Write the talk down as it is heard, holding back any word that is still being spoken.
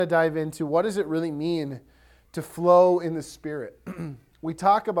to dive into what does it really mean to flow in the Spirit. We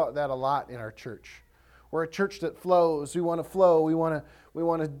talk about that a lot in our church. We're a church that flows. We want to flow. We want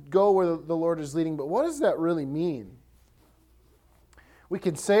to go where the Lord is leading. But what does that really mean? We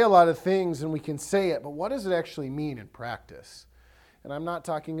can say a lot of things and we can say it, but what does it actually mean in practice? And I'm not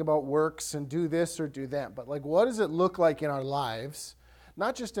talking about works and do this or do that, but like what does it look like in our lives?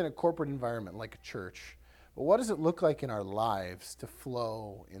 Not just in a corporate environment like a church, but what does it look like in our lives to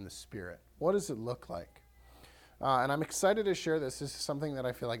flow in the Spirit? What does it look like? And I'm excited to share this. This is something that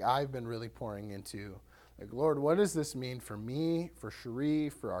I feel like I've been really pouring into. Like, Lord, what does this mean for me, for Cherie,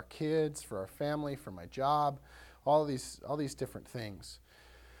 for our kids, for our family, for my job, all these different things.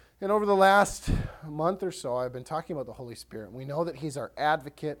 And over the last month or so, I've been talking about the Holy Spirit. We know that He's our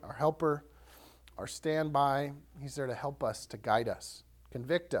advocate, our helper, our standby. He's there to help us, to guide us,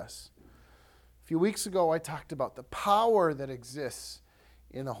 convict us. A few weeks ago, I talked about the power that exists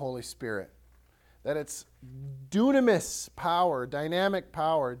in the Holy Spirit. That it's dunamis power, dynamic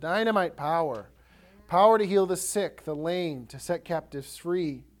power, dynamite power. Power to heal the sick, the lame, to set captives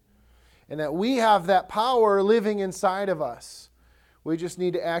free. And that we have that power living inside of us. We just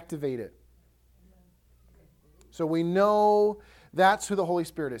need to activate it. So we know that's who the Holy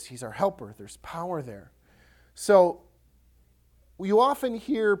Spirit is. He's our helper. There's power there. So you often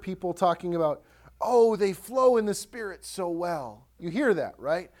hear people talking about, oh, they flow in the Spirit so well. You hear that,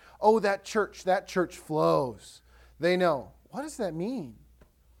 right? Oh, that church flows. They know. What does that mean?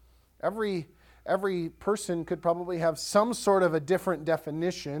 Every person could probably have some sort of a different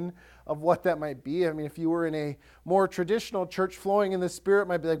definition of what that might be. I mean, if you were in a more traditional church, flowing in the Spirit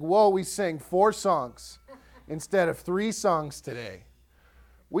might be like, whoa, we sang 4 songs instead of 3 songs today.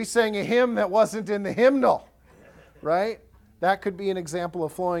 We sang a hymn that wasn't in the hymnal, right? That could be an example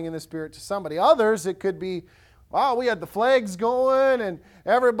of flowing in the Spirit to somebody. Others, it could be, wow, we had the flags going and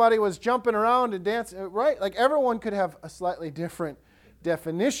everybody was jumping around and dancing, right? Like everyone could have a slightly different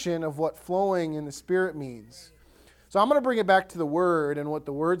definition of what flowing in the Spirit means. So I'm going to bring it back to the Word and what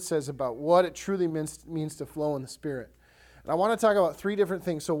the Word says about what it truly means to flow in the Spirit. And I want to talk about 3 different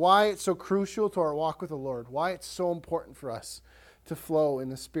things. So why it's so crucial to our walk with the Lord. Why it's so important for us to flow in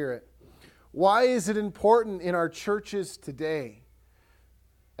the Spirit. Why is it important in our churches today?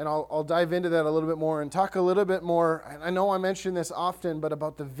 And I'll dive into that a little bit more and talk a little bit more. I know I mention this often, but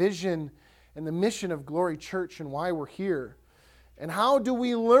about the vision and the mission of Glory Church and why we're here. And how do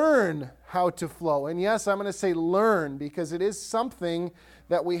we learn how to flow? And yes, I'm going to say learn because it is something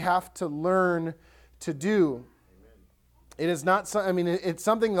that we have to learn to do. It is not, it's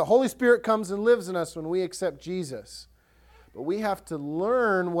something the Holy Spirit comes and lives in us when we accept Jesus. But we have to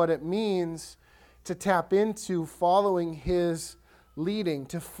learn what it means to tap into following His leading,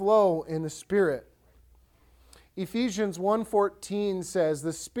 to flow in the Spirit. Ephesians 1:14 says,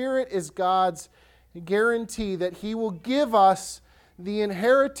 the Spirit is God's guarantee that He will give us the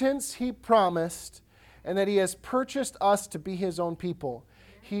inheritance He promised and that He has purchased us to be His own people.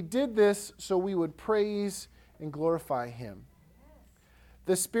 He did this so we would praise and glorify Him.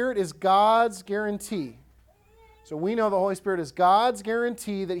 The Spirit is God's guarantee. So we know the Holy Spirit is God's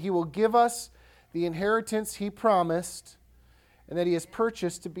guarantee that He will give us the inheritance He promised and that He has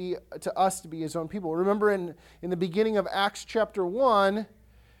purchased to us to be His own people. Remember in the beginning of Acts chapter 1,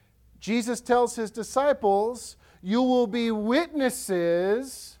 Jesus tells His disciples, you will be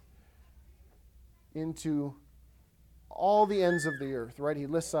witnesses into all the ends of the earth, right? He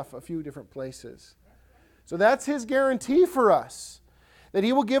lists off a few different places. So that's His guarantee for us, that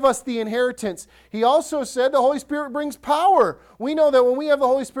He will give us the inheritance. He also said the Holy Spirit brings power. We know that when we have the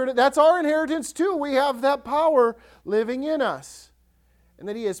Holy Spirit, that's our inheritance too. We have that power living in us. And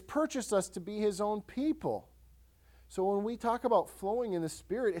that He has purchased us to be His own people. So when we talk about flowing in the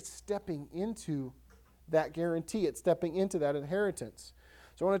Spirit, it's stepping into that guarantee. It's stepping into that inheritance.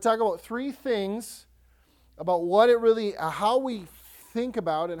 So I want to talk about 3 things about what it really, how we think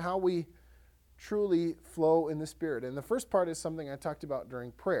about and how we truly flow in the Spirit. And the first part is something I talked about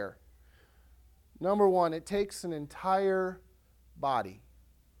during prayer. Number 1, it takes an entire body.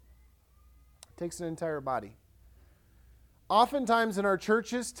 It takes an entire body. Oftentimes in our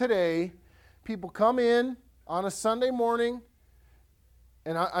churches today, people come in on a Sunday morning,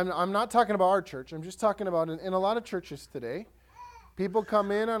 and I'm not talking about our church, I'm just talking about in a lot of churches today, people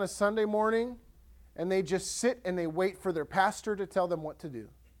come in on a Sunday morning, and they just sit and they wait for their pastor to tell them what to do.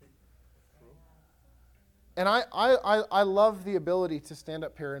 And I love the ability to stand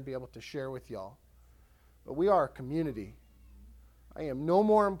up here and be able to share with y'all. But we are a community. I am no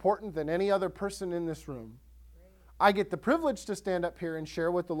more important than any other person in this room. I get the privilege to stand up here and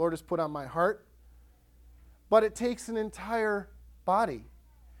share what the Lord has put on my heart. But it takes an entire body.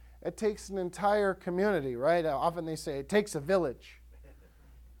 it takes an entire community, right? Often they say it takes a village.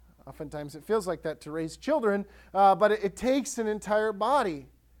 Oftentimes it feels like that to raise children, but it takes an entire body.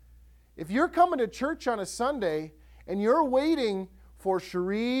 If you're coming to church on a Sunday and you're waiting for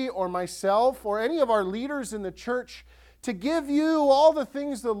Cherie or myself or any of our leaders in the church to give you all the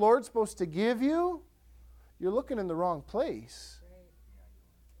things the Lord's supposed to give you, you're looking in the wrong place.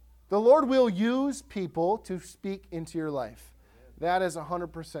 The Lord will use people to speak into your life. That is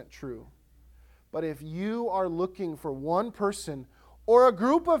 100% true. But if you are looking for one person or a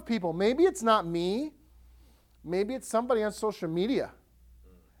group of people, maybe it's not me, maybe it's somebody on social media,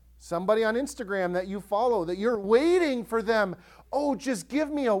 somebody on Instagram that you follow, that you're waiting for them. Oh, just give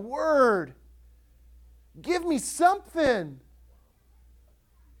me a word. Give me something.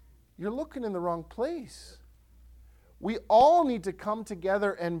 You're looking in the wrong place. We all need to come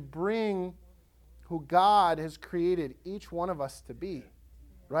together and bring who God has created each one of us to be,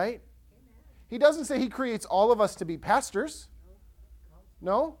 right? He doesn't say He creates all of us to be pastors.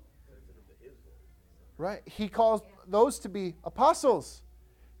 No? Right? He calls those to be apostles,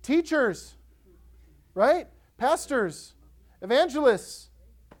 teachers, right? Pastors, evangelists,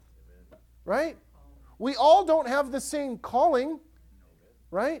 right? We all don't have the same calling,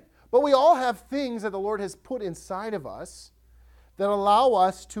 right? But we all have things that the Lord has put inside of us that allow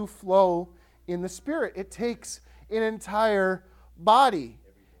us to flow in the Spirit. It takes an entire body.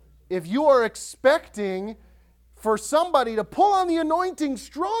 If you are expecting for somebody to pull on the anointing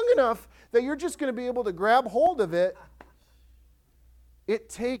strong enough that you're just going to be able to grab hold of it, it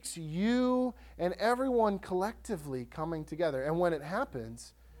takes you and everyone collectively coming together. And when it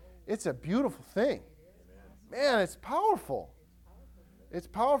happens, it's a beautiful thing. Man, it's powerful. It's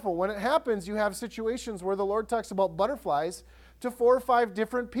powerful. When it happens, you have situations where the Lord talks about butterflies to 4 or 5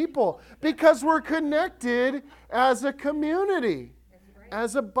 different people because we're connected as a community,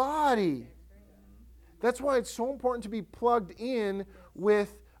 as a body. That's why it's so important to be plugged in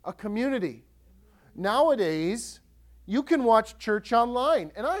with a community. Nowadays, you can watch church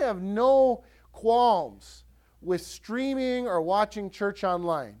online, and I have no qualms with streaming or watching church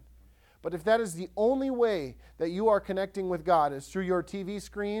online. But if that is the only way that you are connecting with God is through your TV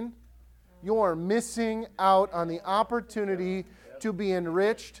screen, you are missing out on the opportunity to be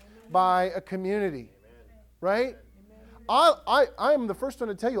enriched by a community. Right? I am the first one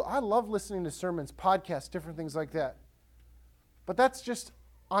to tell you, I love listening to sermons, podcasts, different things like that. But that's just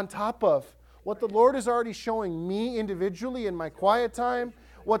on top of what the Lord is already showing me individually in my quiet time,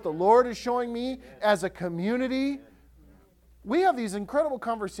 what the Lord is showing me as a community. We have these incredible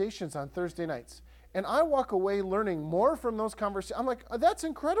conversations on Thursday nights, and I walk away learning more from those conversations. I'm like, that's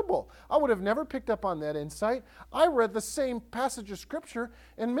incredible. I would have never picked up on that insight. I read the same passage of Scripture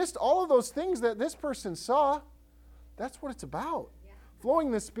and missed all of those things that this person saw. That's what it's about. Yeah. Flowing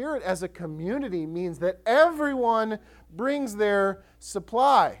the Spirit as a community means that everyone brings their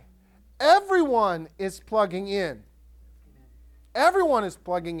supply. Everyone is plugging in. Everyone is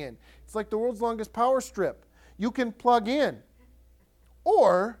plugging in. It's like the world's longest power strip. You can plug in.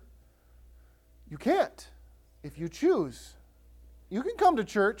 Or you can't if you choose. You can come to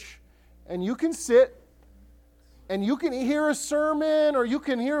church and you can sit and you can hear a sermon or you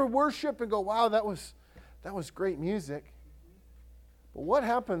can hear worship and go, wow, that was great music. But what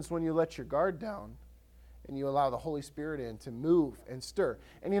happens when you let your guard down and you allow the Holy Spirit in to move and stir?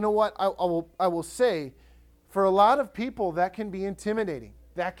 And you know what? I will say, for a lot of people, that can be intimidating.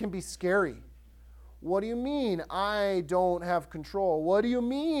 That can be scary. What do you mean I don't have control? What do you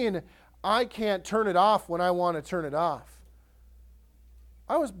mean I can't turn it off when I want to turn it off?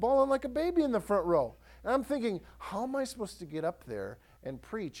 I was bawling like a baby in the front row. And I'm thinking, how am I supposed to get up there and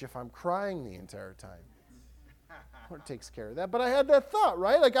preach if I'm crying the entire time? Lord takes care of that. But I had that thought,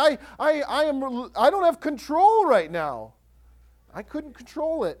 right? Like I don't have control right now. I couldn't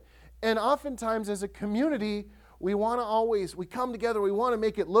control it. And oftentimes as a community, we come together, we want to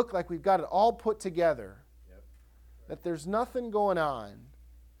make it look like we've got it all put together. Yep. That there's nothing going on.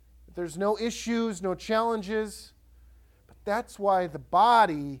 That there's no issues, no challenges. But that's why the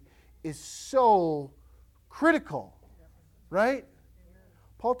body is so critical, right?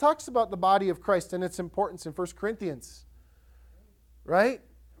 Paul talks about the body of Christ and its importance in 1 Corinthians, right?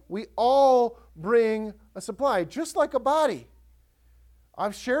 We all bring a supply, just like a body.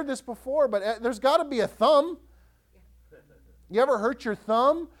 I've shared this before, but there's got to be a thumb. You ever hurt your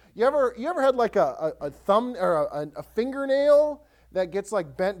thumb? You ever had like a thumb or a fingernail that gets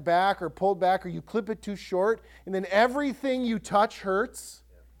like bent back or pulled back, or you clip it too short, and then everything you touch hurts?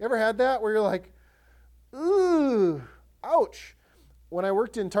 You ever had that where you're like, ooh, ouch. When I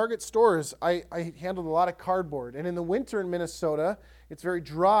worked in Target stores, I handled a lot of cardboard. And in the winter in Minnesota, It's very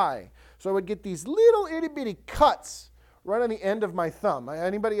dry. So I would get these little itty-bitty cuts right on the end of my thumb.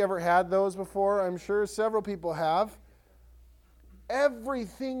 Anybody ever had those before? I'm sure several people have.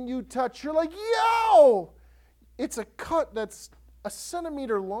 Everything you touch, you're like, yo! It's a cut that's a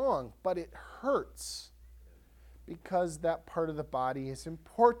centimeter long, but it hurts because that part of the body is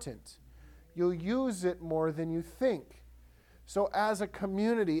important. You'll use it more than you think. So as a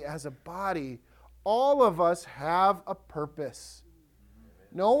community, as a body, all of us have a purpose.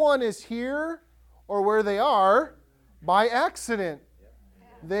 No one is here or where they are by accident.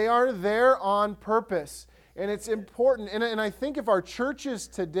 They are there on purpose. And it's important. And I think if our churches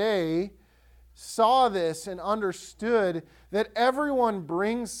today saw this and understood that everyone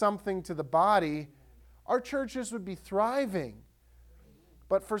brings something to the body, our churches would be thriving.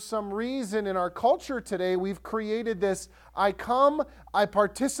 But for some reason in our culture today, we've created this, I come, I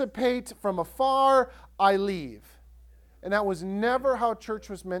participate from afar, I leave. And that was never how church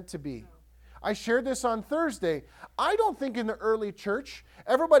was meant to be. I shared this on Thursday. I don't think in the early church,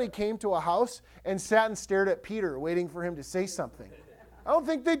 everybody came to a house and sat and stared at Peter, waiting for him to say something. I don't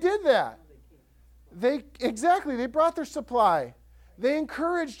think they did that. They brought their supply. They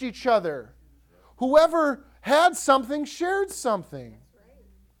encouraged each other. Whoever had something shared something.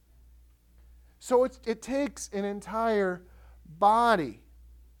 So it takes an entire body.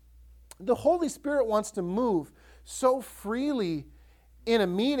 The Holy Spirit wants to move so freely in a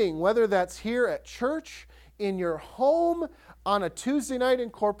meeting, whether that's here at church, in your home, on a Tuesday night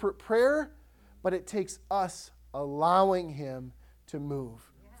in corporate prayer, but it takes us allowing Him to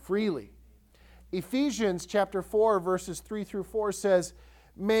move freely. Ephesians chapter 4, verses 3 through 4 says,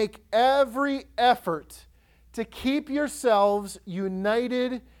 "Make every effort to keep yourselves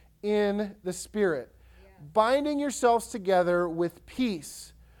united in the Spirit, binding yourselves together with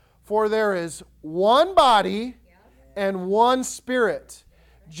peace. For there is one body and one Spirit,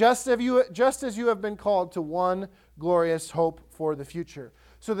 just as you have been called to one glorious hope for the future."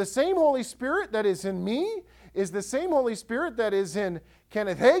 So the same Holy Spirit that is in me is the same Holy Spirit that is in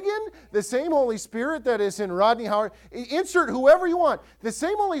Kenneth Hagin, the same Holy Spirit that is in Rodney Howard. Insert whoever you want. The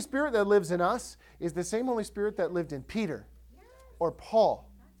same Holy Spirit that lives in us is the same Holy Spirit that lived in Peter or Paul.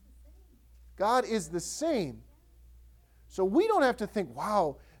 God is the same. So we don't have to think,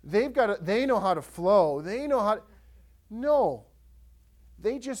 wow, they know how to flow. They know how to... No.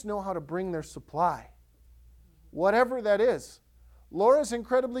 They just know how to bring their supply. Whatever that is. Laura's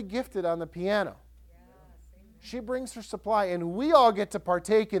incredibly gifted on the piano. She brings her supply, and we all get to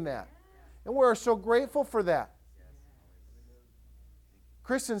partake in that. And we're so grateful for that.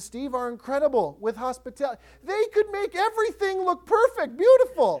 Chris and Steve are incredible with hospitality. They could make everything look perfect,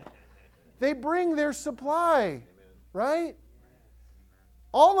 beautiful. They bring their supply, right?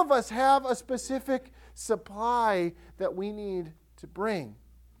 All of us have a specific supply that we need to bring.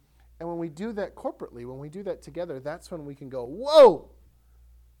 And when we do that corporately, when we do that together, that's when we can go, whoa,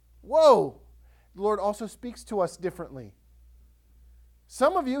 whoa. The Lord also speaks to us differently.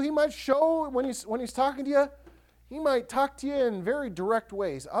 Some of you, He might show when He's talking to you, He might talk to you in very direct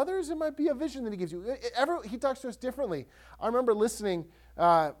ways. Others, it might be a vision that He gives you. He talks to us differently. I remember listening,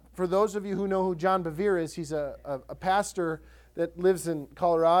 for those of you who know who John Bevere is, he's a pastor that lives in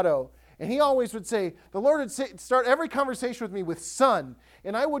Colorado. And he always would say, the Lord would start every conversation with me with son.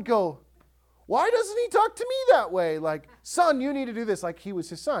 And I would go, why doesn't He talk to me that way? Like, son, you need to do this, like He was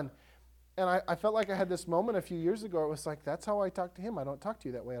His son. And I felt like I had this moment a few years ago. It was like, that's how I talk to Him. I don't talk to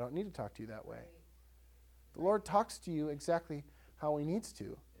you that way. I don't need to talk to you that way. The Lord talks to you exactly how He needs to.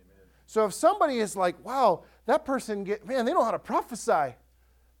 Amen. So if somebody is like, wow, that person, they know how to prophesy.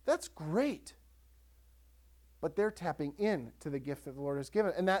 That's great. But they're tapping into the gift that the Lord has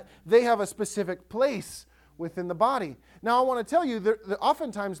given. And that they have a specific place within the body. Now, I want to tell you that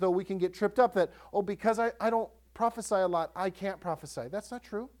oftentimes, though, we can get tripped up that, because I don't prophesy a lot, I can't prophesy. That's not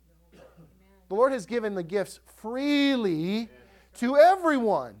true. The Lord has given the gifts freely to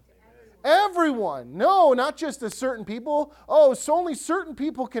everyone. Everyone. No, not just a certain people. Oh, so only certain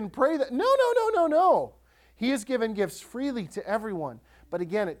people can pray that. No. He has given gifts freely to everyone. But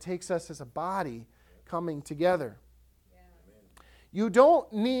again, it takes us as a body coming together. You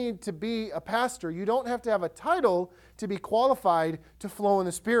don't need to be a pastor. You don't have to have a title to be qualified to flow in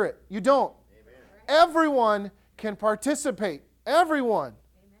the Spirit. You don't. Everyone can participate. Everyone.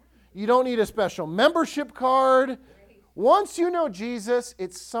 You don't need a special membership card. Once you know Jesus,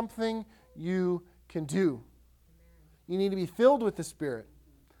 it's something you can do. You need to be filled with the Spirit.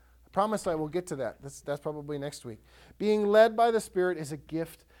 I promise I will get to that. That's probably next week. Being led by the Spirit is a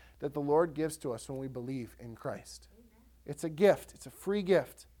gift that the Lord gives to us when we believe in Christ. It's a gift. It's a free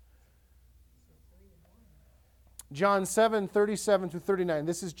gift. John 7:37 through 39.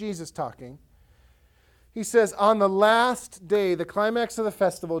 This is Jesus talking. He says, on the last day, the climax of the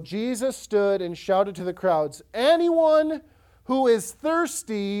festival, Jesus stood and shouted to the crowds, anyone who is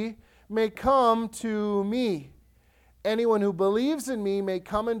thirsty may come to me. Anyone who believes in me may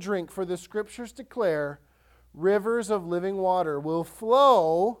come and drink, for the scriptures declare rivers of living water will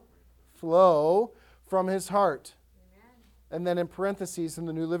flow from his heart. Amen. And then in parentheses in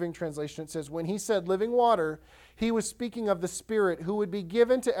the New Living Translation, it says, when he said living water, he was speaking of the Spirit who would be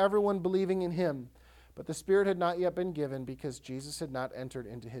given to everyone believing in him. But the Spirit had not yet been given because Jesus had not entered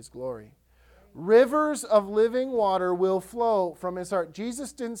into his glory. Rivers of living water will flow from his heart.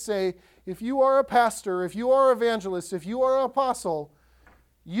 Jesus didn't say, if you are a pastor, if you are an evangelist, if you are an apostle,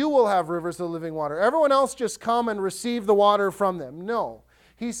 you will have rivers of living water. Everyone else just come and receive the water from them. No.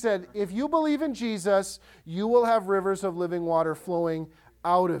 He said, if you believe in Jesus, you will have rivers of living water flowing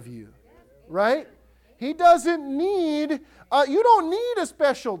out of you. Right? He doesn't need, you don't need a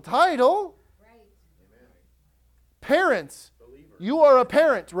special title. Parents, you are a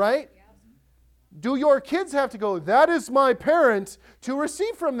parent, right? Do your kids have to go, that is my parent, to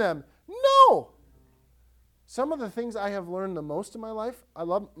receive from them? No. Some of the things I have learned the most in my life,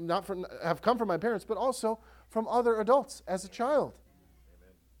 have come from my parents, but also from other adults as a child.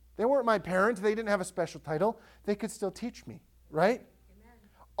 They weren't my parents. They didn't have a special title. They could still teach me, right?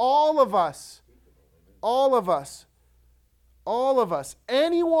 All of us,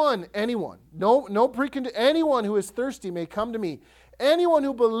 anyone, anyone who is thirsty may come to me. Anyone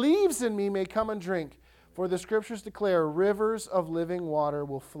who believes in me may come and drink. For the scriptures declare rivers of living water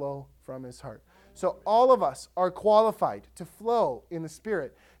will flow from his heart. So all of us are qualified to flow in the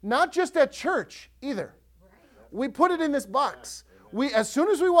Spirit. Not just at church either. We put it in this box. As soon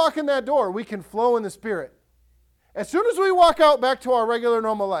as we walk in that door, we can flow in the Spirit. As soon as we walk out back to our regular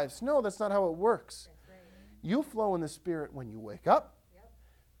normal lives. No, that's not how it works. You flow in the Spirit when you wake up.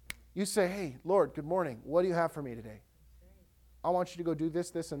 You say, hey, Lord, good morning. What do you have for me today? I want you to go do this,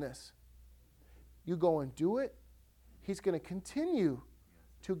 this, and this. You go and do it. He's going to continue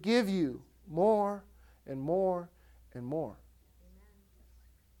to give you more and more and more.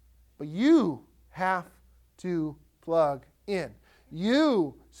 But you have to plug in.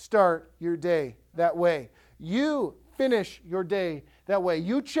 You start your day that way. You finish your day that way.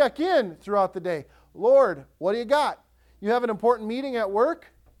 You check in throughout the day. Lord, what do you got? You have an important meeting at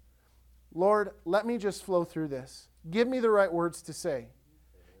work? Lord, let me just flow through this. Give me the right words to say.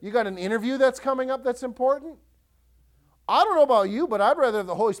 You got an interview that's coming up that's important? I don't know about you, but I'd rather have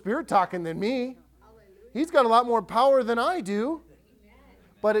the Holy Spirit talking than me. He's got a lot more power than I do.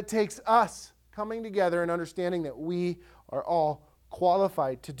 But it takes us coming together and understanding that we are all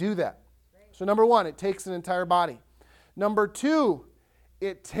qualified to do that. So number one, it takes an entire body. Number two,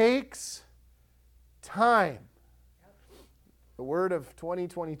 it takes time. The word of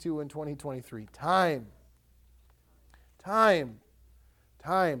 2022 and 2023. Time. Time.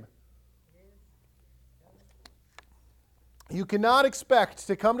 Time. You cannot expect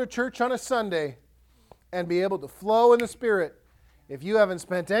to come to church on a Sunday and be able to flow in the Spirit if you haven't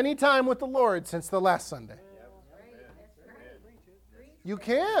spent any time with the Lord since the last Sunday. You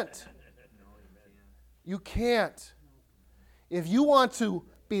can't. You can't. If you want to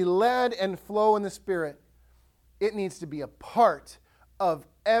be led and flow in the Spirit, it needs to be a part of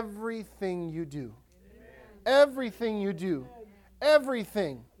everything you do. Everything you do.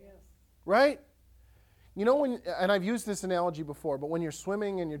 Everything. Right? You know, and I've used this analogy before, but when you're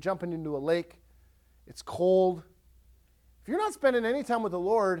swimming and you're jumping into a lake, it's cold. If you're not spending any time with the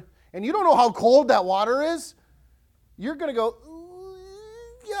Lord and you don't know how cold that water is, you're going to go,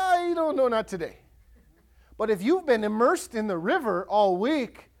 yeah, I don't know, not today. But if you've been immersed in the river all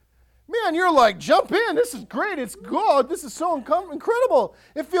week, man, you're like, jump in. This is great. It's good. This is so incredible.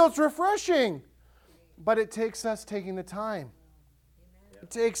 It feels refreshing. But it takes us taking the time. It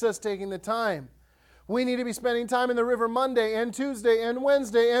takes us taking the time. We need to be spending time in the river Monday and Tuesday and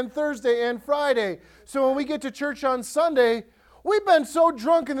Wednesday and Thursday and Friday. So when we get to church on Sunday, we've been so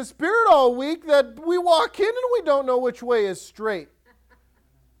drunk in the Spirit all week that we walk in and we don't know which way is straight.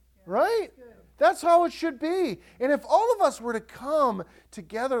 Right? That's how it should be. And if all of us were to come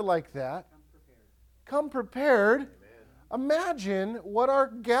together like that, come prepared, imagine what our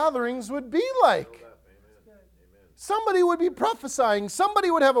gatherings would be like. Somebody would be prophesying.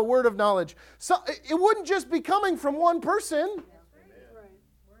 Somebody would have a word of knowledge. So it wouldn't just be coming from one person.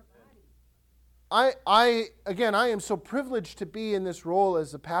 I am so privileged to be in this role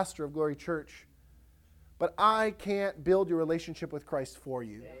as a pastor of Glory Church. But I can't build your relationship with Christ for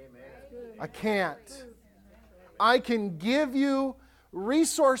you. I can't. I can give you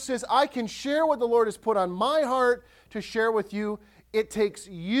resources. I can share what the Lord has put on my heart to share with you. It takes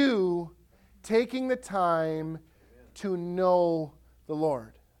you taking the time to know the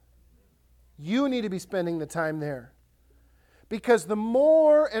Lord. You need to be spending the time there. Because the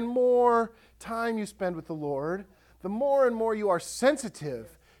more and more time you spend with the Lord, the more and more you are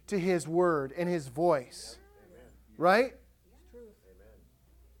sensitive to His Word and His voice. Right?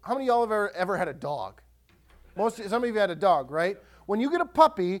 How many of y'all have ever had a dog? Some of you had a dog, right? When you get a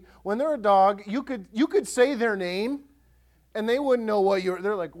puppy, when they're a dog, you could say their name, and they wouldn't know what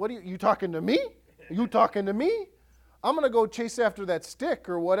they're like, what are you talking to me? Are you talking to me? I'm going to go chase after that stick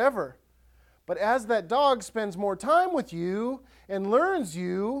or whatever. But as that dog spends more time with you and learns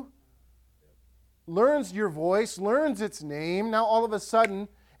your voice, learns its name, now all of a sudden,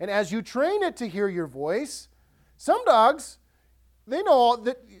 and as you train it to hear your voice, some dogs, they know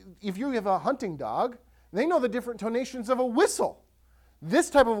that if you have a hunting dog, they know the different tonations of a whistle. This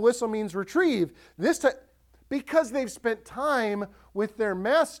type of whistle means retrieve. Because they've spent time with their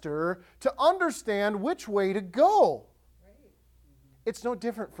master to understand which way to go. It's no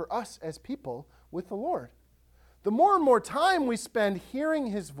different for us as people with the Lord. The more and more time we spend hearing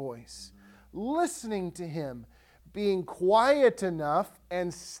His voice, listening to Him, being quiet enough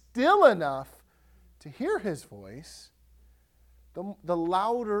and still enough to hear His voice, the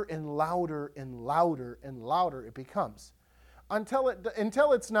louder and louder and louder and louder it becomes. Until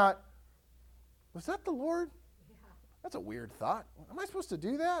it's not, was that the Lord? Yeah. That's a weird thought. Am I supposed to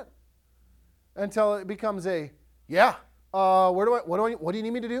do that? Until it becomes yeah. What do you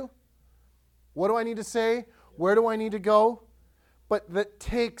need me to do? What do I need to say? Where do I need to go? But that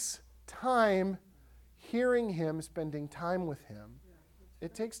takes time hearing Him, spending time with Him.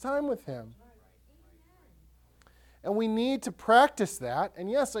 It takes time with Him. And we need to practice that.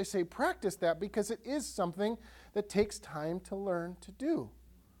 And yes, I say practice that because it is something that takes time to learn to do.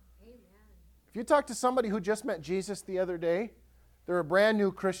 Amen. If you talk to somebody who just met Jesus the other day, they're a brand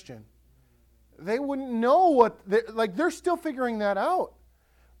new Christian. They wouldn't know they're still figuring that out.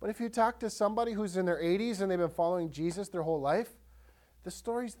 But if you talk to somebody who's in their 80s and they've been following Jesus their whole life, the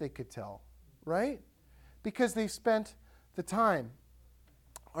stories they could tell, right? Because they've spent the time.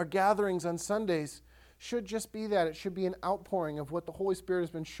 Our gatherings on Sundays should just be that. It should be an outpouring of what the Holy Spirit has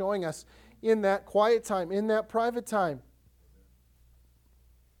been showing us in that quiet time, in that private time.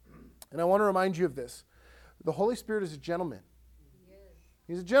 And I want to remind you of this. The Holy Spirit is a gentleman.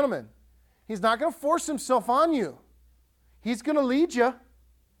 He's a gentleman. He's not going to force Himself on you. He's going to lead you.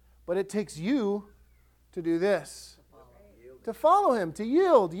 But it takes you to do this. To follow Him, to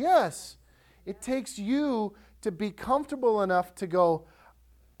yield, yes. It takes you to be comfortable enough to go,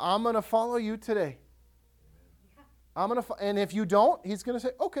 I'm going to follow you today. And if you don't, He's going to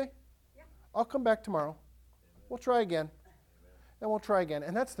say, okay, I'll come back tomorrow. We'll try again. And we'll try again.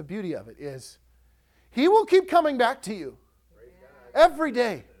 And that's the beauty of it is He will keep coming back to you every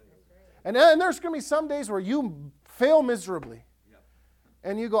day. And there's going to be some days where you fail miserably.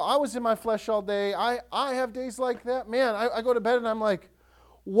 And you go, I was in my flesh all day. I have days like that. Man, I go to bed and I'm like,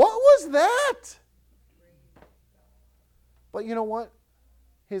 what was that? But you know what?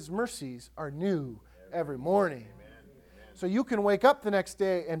 His mercies are new every morning. So you can wake up the next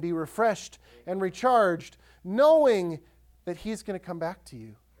day and be refreshed and recharged, knowing that He's going to come back to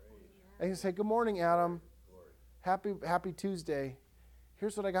you. And you say, good morning, Adam. Happy Tuesday.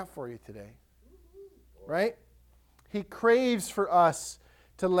 Here's what I got for you today. Right? He craves for us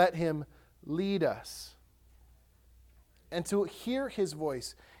to let Him lead us and to hear His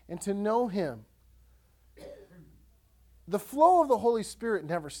voice and to know Him. The flow of the Holy Spirit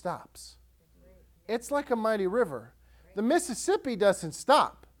never stops. It's like a mighty river. The Mississippi doesn't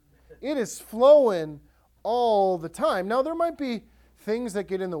stop. It is flowing all the time. Now, there might be things that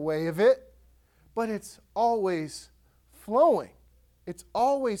get in the way of it, but it's always flowing. It's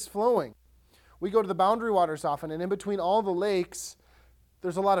always flowing. We go to the Boundary Waters often, and in between all the lakes,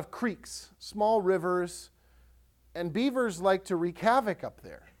 there's a lot of creeks, small rivers, and beavers like to wreak havoc up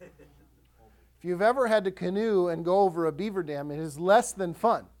there. If you've ever had to canoe and go over a beaver dam, it is less than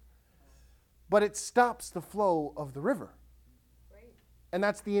fun. But it stops the flow of the river. And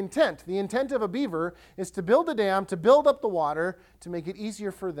that's the intent. The intent of a beaver is to build a dam, to build up the water, to make it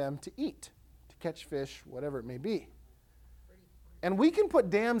easier for them to eat, to catch fish, whatever it may be. And we can put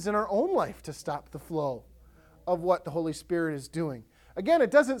dams in our own life to stop the flow of what the Holy Spirit is doing. Again,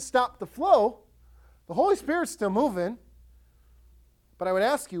 it doesn't stop the flow. The Holy Spirit's still moving. But I would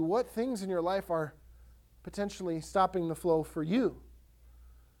ask you, what things in your life are potentially stopping the flow for you?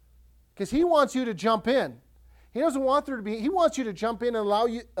 Because He wants you to jump in. He doesn't want there to be, He wants you to jump in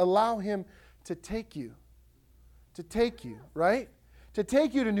and allow Him to take you, right? to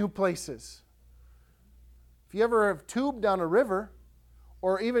take you to new places. If you ever have tubed down a river,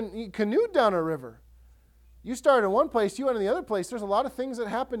 or even canoed down a river, you started in one place, you went to the other place, there's a lot of things that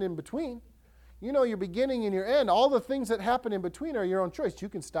happen in between. You know your beginning and your end. All the things that happen in between are your own choice. You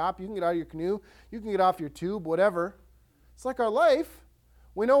can stop, you can get out of your canoe, you can get off your tube, whatever. It's like our life.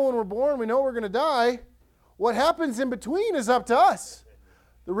 We know when we're born, we know we're going to die. What happens in between is up to us.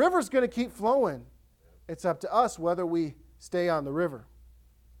 The river's going to keep flowing. It's up to us whether we stay on the river.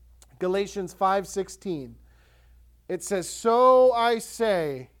 Galatians 5:16. It says, "So I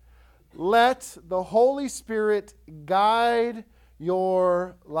say, let the Holy Spirit guide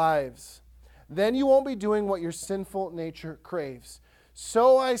your lives. Then you won't be doing what your sinful nature craves.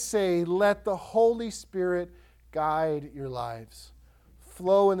 So I say, let the Holy Spirit guide your lives."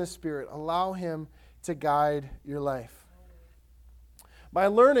 Flow in the Spirit. Allow Him to guide your life. By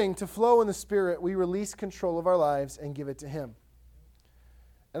learning to flow in the Spirit, we release control of our lives and give it to Him.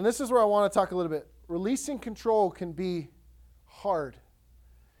 And this is where I want to talk a little bit. Releasing control can be hard.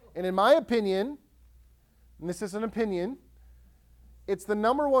 And in my opinion, and this is an opinion, it's the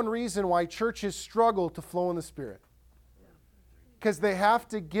number one reason why churches struggle to flow in the Spirit. Because they have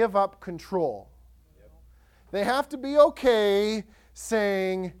to give up control. They have to be okay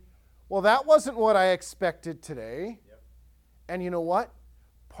saying, well, that wasn't what I expected today. And you know what?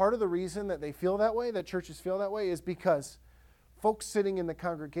 Part of the reason that they feel that way, that churches feel that way, is because folks sitting in the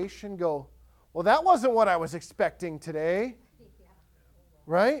congregation go, well, that wasn't what I was expecting today.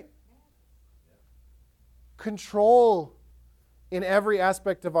 Right? Control in every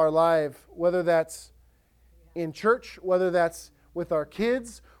aspect of our life, whether that's in church, whether that's with our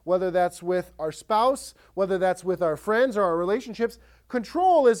kids, whether that's with our spouse, whether that's with our friends or our relationships.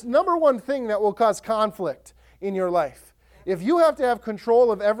 Control is number one thing that will cause conflict in your life. If you have to have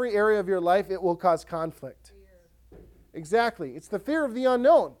control of every area of your life, it will cause conflict. Exactly. It's the fear of the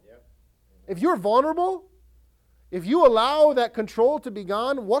unknown. If you're vulnerable, if you allow that control to be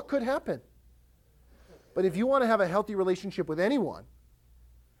gone, what could happen? But if you want to have a healthy relationship with anyone,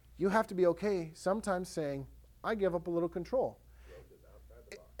 you have to be okay sometimes saying, I give up a little control.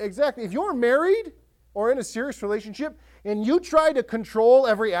 Exactly. If you're married or in a serious relationship and you try to control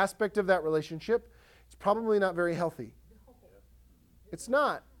every aspect of that relationship, it's probably not very healthy. It's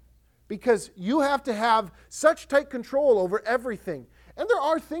not. Because you have to have such tight control over everything. And there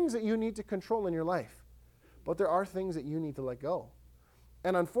are things that you need to control in your life. But there are things that you need to let go.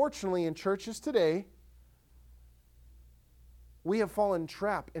 And unfortunately, in churches today, we have fallen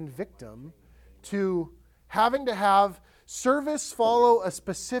trap and victim to having to have service follow a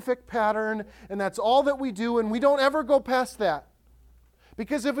specific pattern, and that's all that we do, and we don't ever go past that.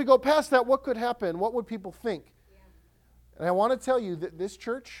 Because if we go past that, what could happen? What would people think? And I want to tell you that this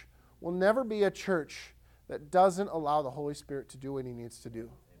church will never be a church that doesn't allow the Holy Spirit to do what He needs to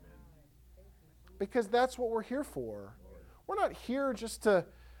do. Because that's what we're here for. We're not here just to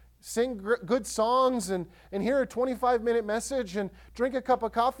sing good songs and hear a 25-minute message and drink a cup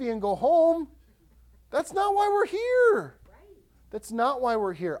of coffee and go home. That's not why we're here. That's not why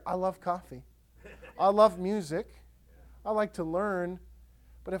we're here. I love coffee. I love music. I like to learn.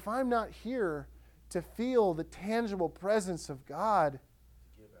 But if I'm not here to feel the tangible presence of God,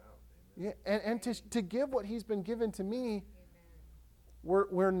 and to give what He's been given to me,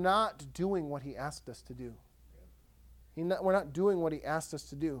 we're not doing what He asked us to do. We're not doing what He asked us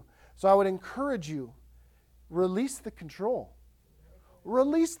to do. So I would encourage you, release the control.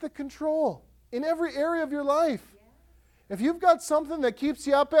 Release the control in every area of your life. If you've got something that keeps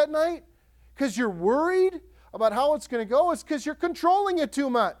you up at night because you're worried about how it's going to go, it's because you're controlling it too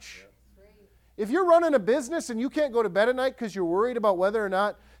much. If you're running a business and you can't go to bed at night because you're worried about whether or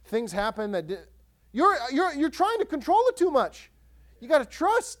not things happen you're trying to control it too much. You got to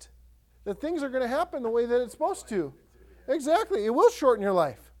trust that things are going to happen the way that it's supposed to. Exactly. It will shorten your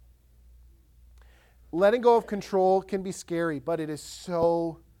life. Letting go of control can be scary, but it is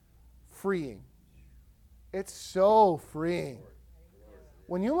so freeing. It's so freeing.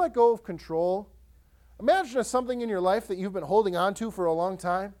 When you let go of control, imagine something in your life that you've been holding on to for a long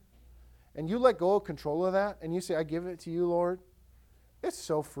time, and you let go of control of that, and you say, I give it to you, Lord. It's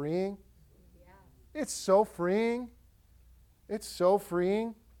so freeing. It's so freeing. It's so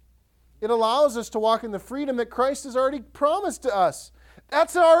freeing. It allows us to walk in the freedom that Christ has already promised to us.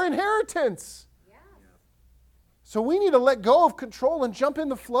 That's our inheritance. Yeah. So we need to let go of control and jump in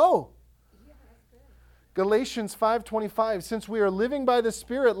the flow. Yeah, that's good. Galatians 5:25, since we are living by the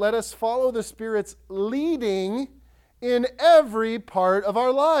Spirit, let us follow the Spirit's leading in every part of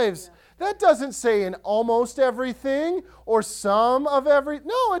our lives. Yeah. That doesn't say in almost everything or some of every.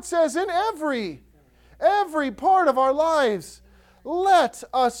 No, it says in every part of our lives. Let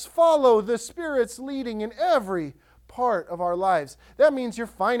us follow the Spirit's leading in every part of our lives. That means your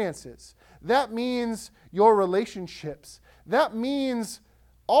finances. That means your relationships. That means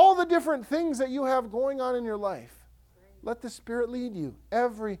all the different things that you have going on in your life. Let the Spirit lead you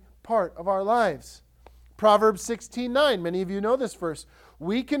every part of our lives. Proverbs 16:9. Many of you know this verse.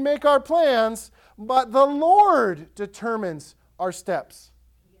 We can make our plans, but the Lord determines our steps.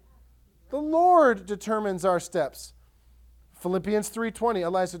 The Lord determines our steps. Philippians 3:20.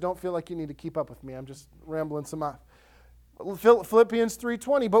 Eliza, don't feel like you need to keep up with me. I'm just rambling some off. Philippians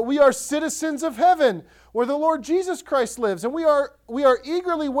 3:20. But we are citizens of heaven, where the Lord Jesus Christ lives, and we are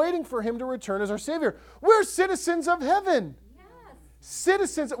eagerly waiting for him to return as our Savior. We're citizens of heaven. Yes.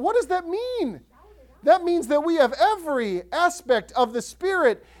 Citizens. What does that mean? That means that we have every aspect of the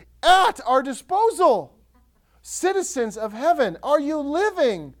Spirit at our disposal. Citizens of heaven. Are you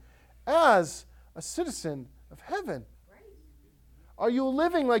living as a citizen of heaven? Are you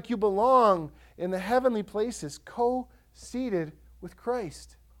living like you belong in the heavenly places, co-seated with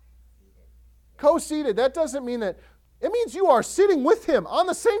Christ? Co-seated. That doesn't mean that. It means you are sitting with him on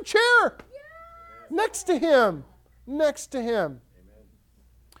the same chair. Next to him. Next to him.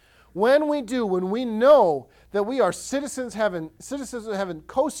 When we know that we are citizens of heaven,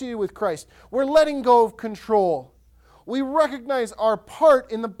 co-seated with Christ, we're letting go of control. We recognize our part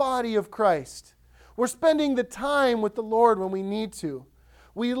in the body of Christ. We're spending the time with the Lord when we need to.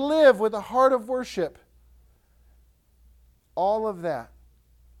 We live with a heart of worship. All of that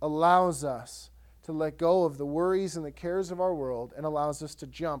allows us to let go of the worries and the cares of our world and allows us to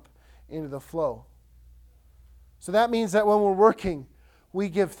jump into the flow. So that means that when we're working, we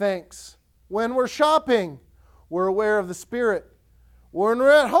give thanks. When we're shopping, we're aware of the Spirit. When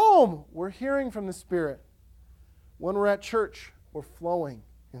we're at home, we're hearing from the Spirit. When we're at church, we're flowing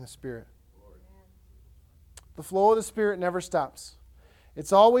in the Spirit. The flow of the Spirit never stops.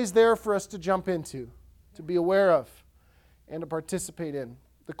 It's always there for us to jump into, to be aware of, and to participate in.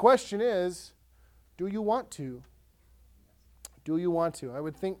 The question is, do you want to? Do you want to? I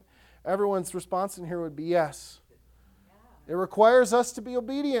would think everyone's response in here would be yes. It requires us to be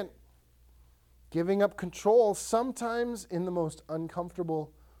obedient, giving up control sometimes in the most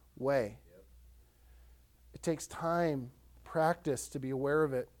uncomfortable way. It takes time, practice to be aware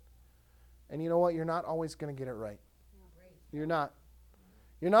of it. And you know what? You're not always going to get it right. You're not.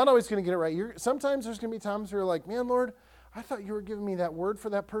 You're not always going to get it right. Sometimes there's going to be times where you're like, man, Lord, I thought you were giving me that word for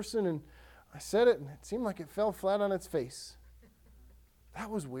that person, and I said it, and it seemed like it fell flat on its face. That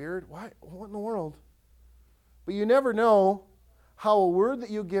was weird. Why? What in the world? But you never know how a word that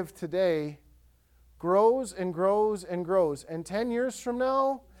you give today grows and grows and grows. And 10 years from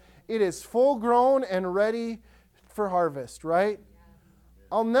now, it is full grown and ready for harvest, right?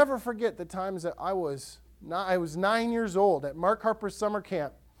 I'll never forget the times that I was 9 years old at Mark Harper's summer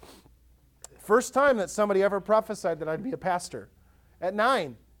camp. First time that somebody ever prophesied that I'd be a pastor. At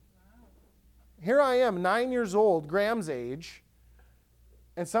 9. Here I am, 9 years old, Graham's age,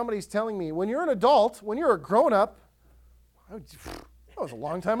 and somebody's telling me, when you're an adult, when you're a grown-up, that was a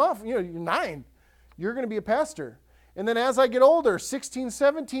long time off. You're 9. You're going to be a pastor. And then as I get older, 16,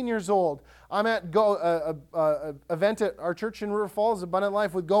 17 years old, I'm at event at our church in River Falls, Abundant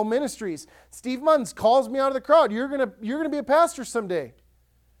Life with Go Ministries. Steve Munns calls me out of the crowd. You're gonna be a pastor someday.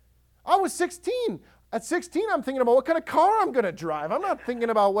 I was 16. At 16, I'm thinking about what kind of car I'm going to drive. I'm not thinking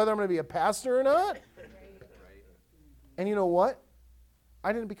about whether I'm going to be a pastor or not. And you know what?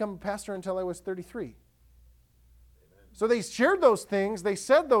 I didn't become a pastor until I was 33. So they shared those things. They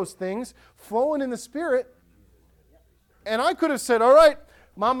said those things, flowing in the Spirit. And I could have said, all right,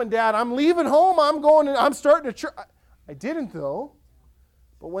 Mom and Dad, I'm leaving home. I'm starting a church. I didn't, though.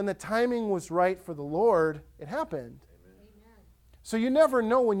 But when the timing was right for the Lord, it happened. So you never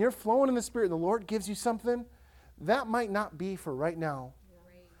know when you're flowing in the Spirit and the Lord gives you something, that might not be for right now.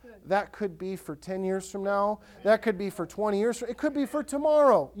 That could be for 10 years from now. That could be for 20 years. It could be for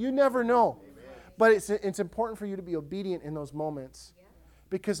tomorrow. You never know. But it's important for you to be obedient in those moments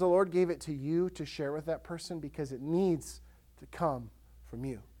because the Lord gave it to you to share with that person because it needs to come from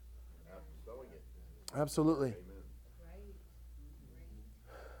you. Absolutely.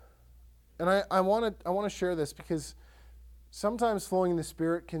 And I want to share this because sometimes flowing in the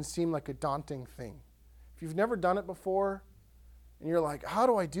Spirit can seem like a daunting thing. If you've never done it before and you're like, how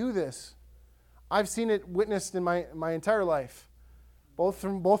do I do this? I've seen it witnessed in my entire life, both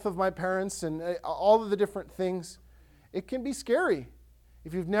from both of my parents and all of the different things. It can be scary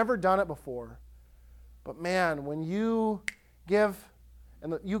if you've never done it before. But man, when you give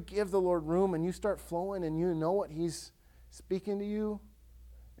the Lord room and you start flowing and you know what He's speaking to you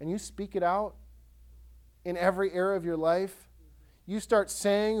and you speak it out in every area of your life, you start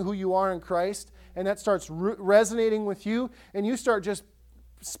saying who you are in Christ, and that starts resonating with you, and you start just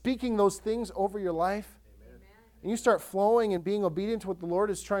speaking those things over your life. Amen. And you start flowing and being obedient to what the Lord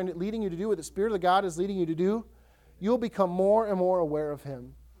is leading you to do, what the Spirit of God is leading you to do, you'll become more and more aware of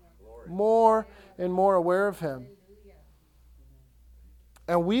Him. Glory. More and more aware of Him.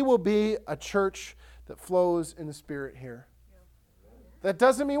 And we will be a church that flows in the Spirit here. That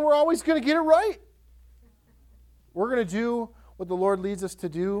doesn't mean we're always going to get it right. We're going to do what the Lord leads us to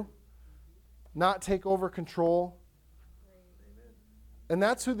do, not take over control. And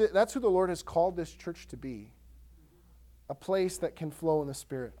that's who the Lord has called this church to be, a place that can flow in the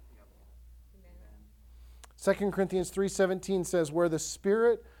Spirit. 2 Corinthians 3:17 says, where the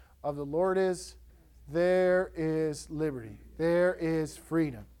Spirit of the Lord is, there is liberty. There is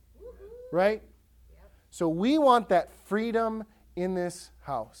freedom. Right? So we want that freedom in this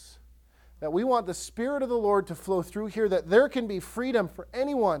house. That we want the Spirit of the Lord to flow through here, that there can be freedom for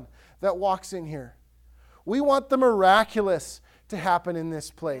anyone that walks in here. We want the miraculous to happen in this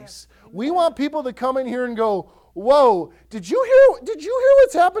place. We want people to come in here and go, whoa, did you hear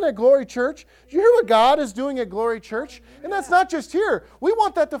what's happened at Glory Church? Did you hear what God is doing at Glory Church? And that's not just here. We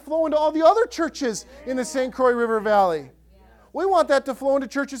want that to flow into all the other churches in the St. Croix River Valley. We want that to flow into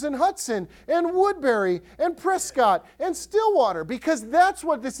churches in Hudson and Woodbury and Prescott and Stillwater, because that's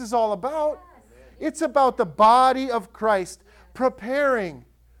what this is all about. It's about the body of Christ preparing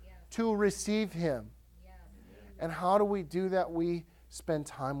to receive Him. And how do we do that? We spend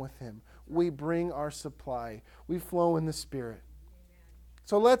time with Him. We bring our supply. We flow in the Spirit.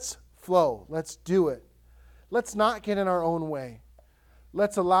 So let's flow. Let's do it. Let's not get in our own way.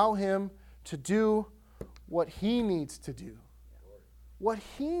 Let's allow Him to do what He needs to do. What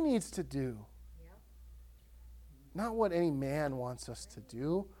He needs to do. Not what any man wants us to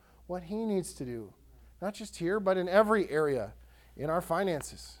do. What He needs to do. Not just here, but in every area. In our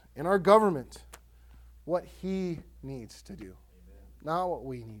finances. In our government. What He needs to do. Not what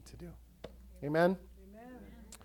we need to do. Amen?